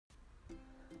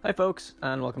Hi folks,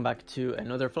 and welcome back to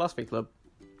another philosophy club.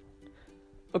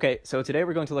 Okay, so today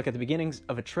we're going to look at the beginnings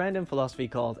of a trend in philosophy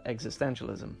called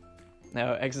existentialism.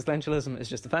 Now, existentialism is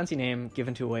just a fancy name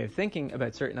given to a way of thinking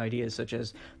about certain ideas such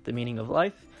as the meaning of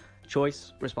life,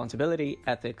 choice, responsibility,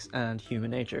 ethics, and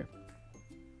human nature.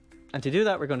 And to do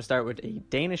that, we're going to start with a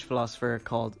Danish philosopher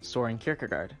called Soren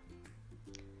Kierkegaard.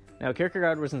 Now,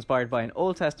 Kierkegaard was inspired by an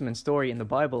Old Testament story in the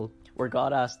Bible where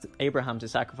God asked Abraham to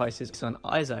sacrifice his son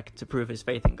Isaac to prove his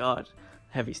faith in God.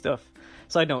 Heavy stuff.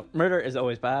 Side note, murder is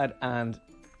always bad, and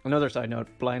another side note,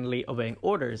 blindly obeying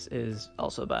orders is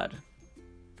also bad.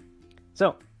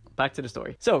 So, back to the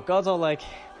story. So, God's all like,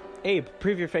 Abe,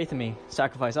 prove your faith in me,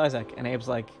 sacrifice Isaac. And Abe's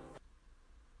like,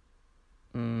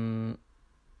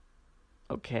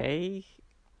 okay.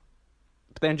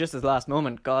 But then just at the last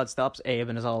moment, God stops Abe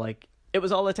and is all like, it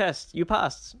was all a test, you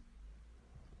passed.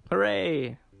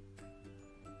 Hooray.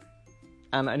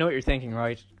 And I know what you're thinking,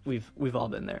 right? We've all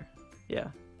been there. Yeah,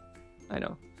 I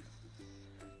know.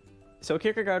 So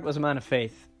Kierkegaard was a man of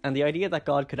faith, and the idea that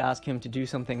God could ask him to do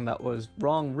something that was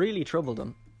wrong really troubled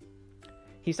him.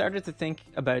 He started to think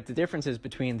about the differences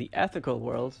between the ethical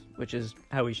world, which is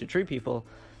how we should treat people,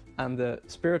 and the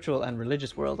spiritual and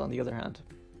religious world on the other hand.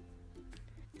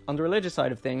 On the religious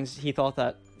side of things, he thought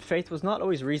that faith was not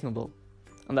always reasonable,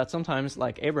 and that sometimes,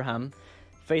 like Abraham,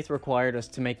 faith required us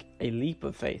to make a leap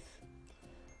of faith.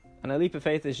 And a leap of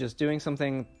faith is just doing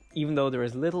something even though there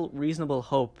is little reasonable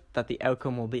hope that the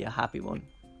outcome will be a happy one.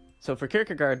 So for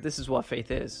Kierkegaard, this is what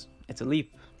faith is. It's a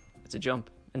leap. It's a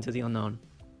jump into the unknown.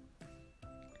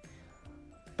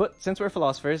 But since we're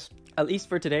philosophers, at least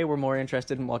for today we're more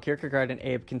interested in what Kierkegaard and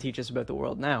Abe can teach us about the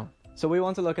world now. So we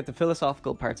want to look at the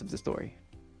philosophical parts of the story.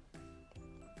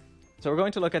 So we're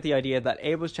going to look at the idea that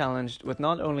Abe was challenged with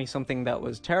not only something that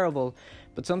was terrible,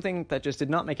 but something that just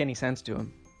did not make any sense to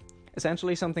him.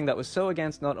 Essentially something that was so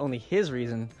against not only his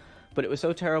reason, but it was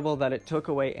so terrible that it took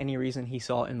away any reason he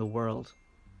saw in the world.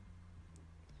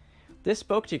 This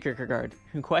spoke to Kierkegaard,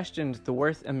 who questioned the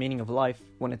worth and meaning of life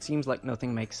when it seems like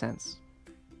nothing makes sense.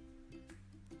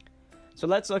 So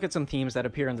let's look at some themes that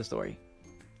appear in the story.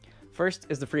 First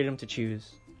is the freedom to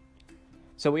choose.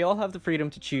 So we all have the freedom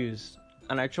to choose,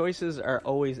 and our choices are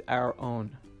always our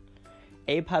own.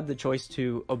 Abe had the choice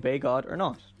to obey God or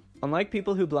not. Unlike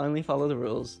people who blindly follow the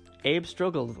rules, Abe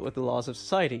struggled with the laws of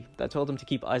society that told him to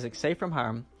keep Isaac safe from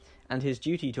harm and his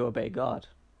duty to obey God.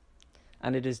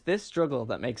 And it is this struggle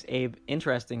that makes Abe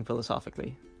interesting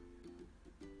philosophically.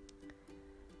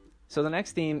 So the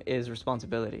next theme is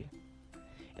responsibility.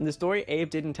 In the story,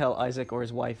 Abe didn't tell Isaac or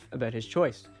his wife about his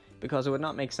choice because it would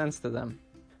not make sense to them,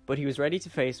 but he was ready to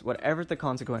face whatever the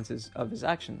consequences of his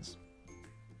actions.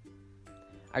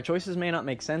 Our choices may not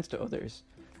make sense to others,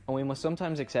 and we must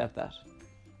sometimes accept that,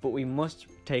 but we must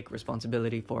take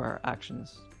responsibility for our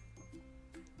actions.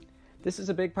 This is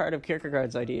a big part of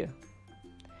Kierkegaard's idea.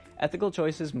 Ethical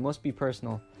choices must be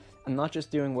personal, and not just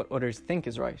doing what others think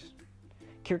is right.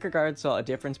 Kierkegaard saw a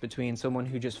difference between someone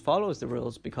who just follows the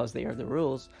rules because they are the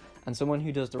rules, and someone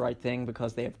who does the right thing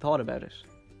because they have thought about it.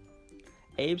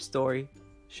 Abe's story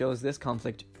shows this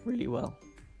conflict really well.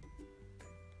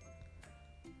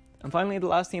 And finally, the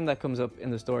last theme that comes up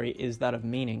in the story is that of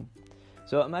meaning.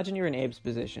 So imagine you're in Abe's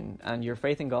position, and your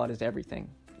faith in God is everything.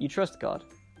 You trust God.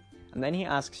 And then he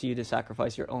asks you to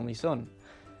sacrifice your only son.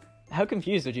 How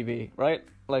confused would you be, right?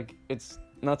 Like, it's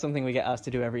not something we get asked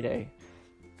to do every day.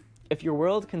 If your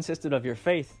world consisted of your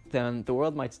faith, then the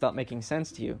world might stop making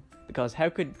sense to you, because how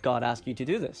could God ask you to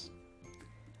do this?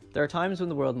 There are times when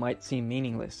the world might seem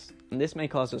meaningless, and this may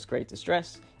cause us great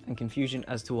distress and confusion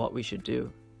as to what we should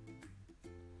do.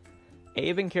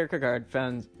 Abe and Kierkegaard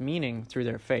found meaning through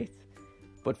their faith,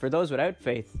 but for those without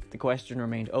faith, the question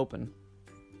remained open.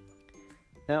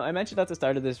 Now, I mentioned at the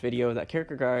start of this video that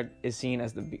Kierkegaard is seen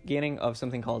as the beginning of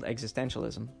something called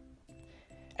existentialism.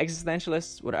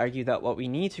 Existentialists would argue that what we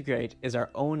need to create is our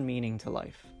own meaning to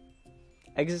life.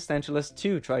 Existentialists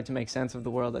too tried to make sense of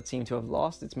the world that seemed to have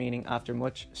lost its meaning after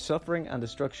much suffering and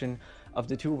destruction of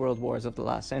the two world wars of the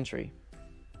last century.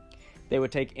 They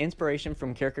would take inspiration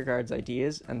from Kierkegaard's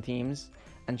ideas and themes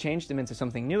and change them into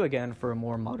something new again for a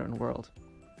more modern world.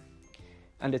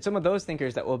 And it's some of those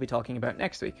thinkers that we'll be talking about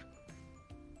next week.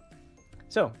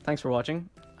 So, thanks for watching.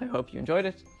 I hope you enjoyed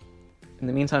it. In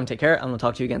the meantime, take care and we'll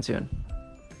talk to you again soon.